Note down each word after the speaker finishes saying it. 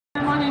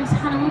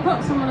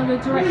Wilcox. I'm one of the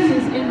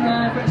directors in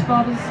the British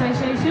Barbers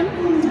Association.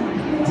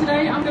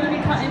 Today I'm going to be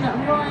cutting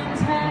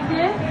Ryan's hair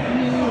here,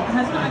 who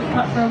has not had it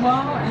cut for a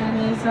while and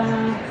is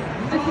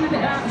looking a bit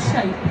out of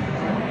shape.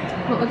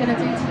 What we're going to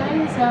do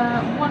today is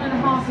 1.5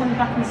 on the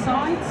back and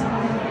sides.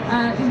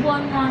 The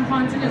one Ryan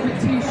finds a little bit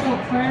too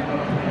short for him,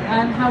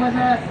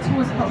 however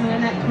towards the bottom of the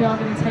neck we are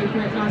going to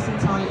taper it nice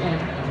and tight in.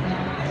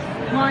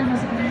 Ryan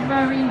has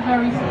very,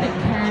 very thick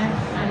hair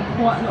and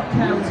quite a lot of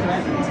curl to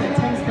it, so it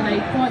tends to lay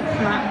quite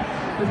flat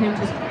with him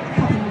just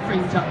popping the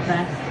fringe up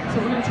there.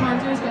 So what we're going to try and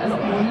do is get a lot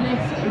more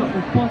lift, a lot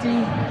more body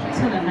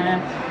to the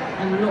hair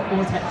and a lot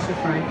more texture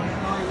through.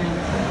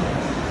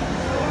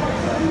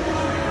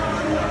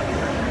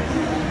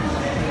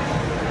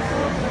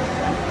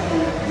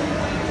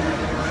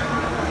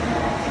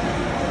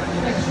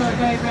 Make sure I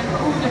go over in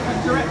all different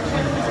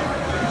directions,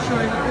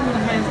 ensuring that all the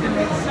hair is going to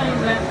be the same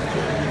length.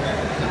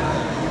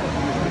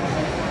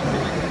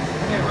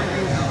 Get rid of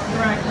these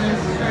stragglers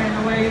straying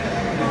away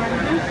behind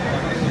them.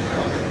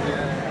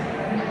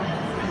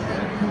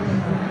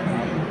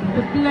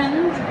 The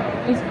blend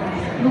is,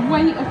 the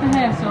weight of the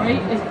hair,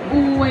 is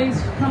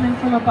always coming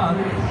from above.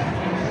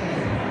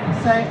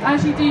 So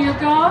as you do your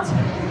guard,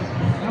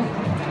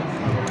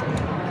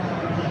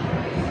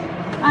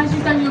 as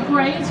you've done your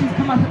grades, you've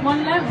come up at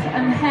one length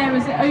and the hair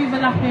is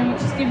overlapping,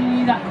 which is giving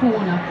you that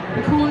corner.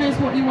 The corner is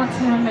what you want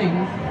to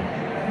remove.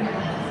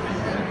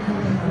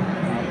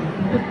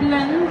 The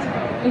blend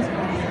is,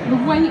 the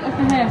weight of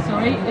the hair,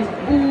 is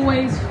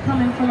always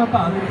coming from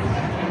above.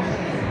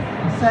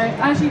 So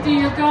as you do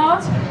your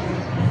guard,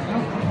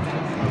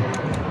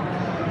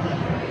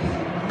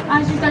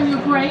 as you've done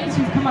your grades,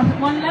 you've come up at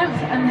one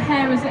length and the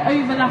hair is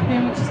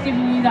overlapping, which is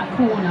giving you that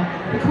corner.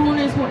 The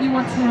corner is what you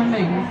want to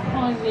remove.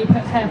 Finally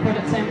put hair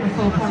products in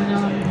before putting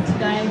on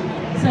today.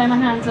 So my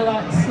hands are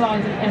like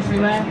sliding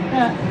everywhere.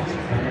 But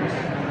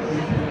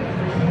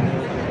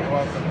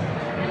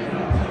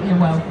you're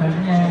welcome,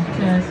 yeah,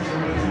 cheers.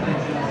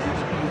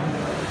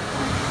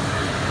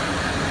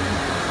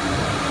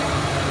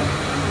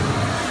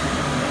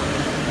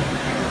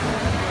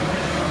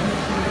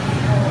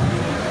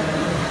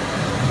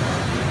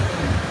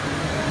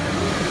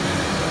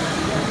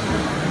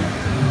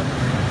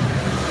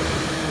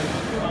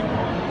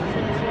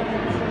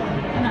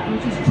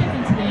 Just chip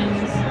into the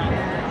ends.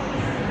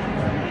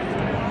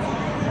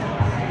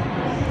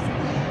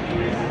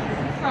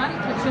 Front,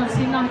 which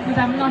obviously would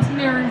have a nice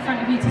mirror in front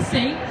of you to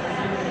see.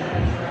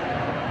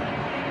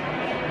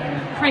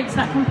 Creates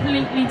that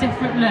completely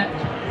different look.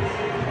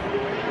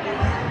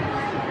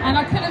 And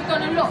I could have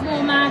gone a lot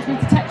more mad with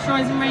the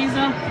texturising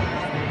razor,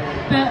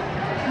 but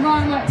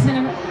Ryan works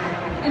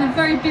in a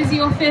very busy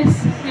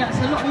office. He has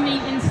a lot of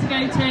meetings to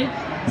go to.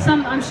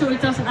 Some I'm sure he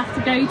doesn't have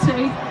to go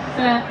to,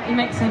 but he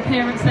makes an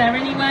appearance there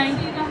anyway.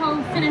 The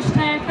whole finished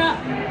haircut.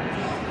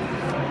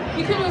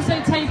 You can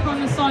also taper on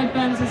the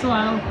sideburns as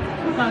well.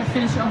 That would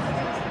finish it off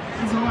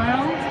as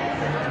well.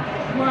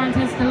 Ryan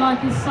tends to like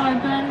his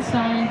sideburns,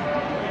 so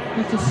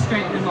we'll just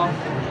straighten them off.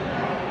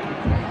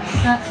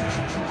 But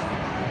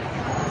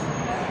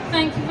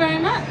thank you very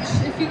much.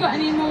 If you've got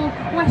any more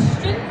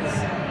questions,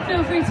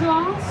 feel free to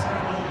ask.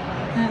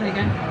 There we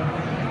go.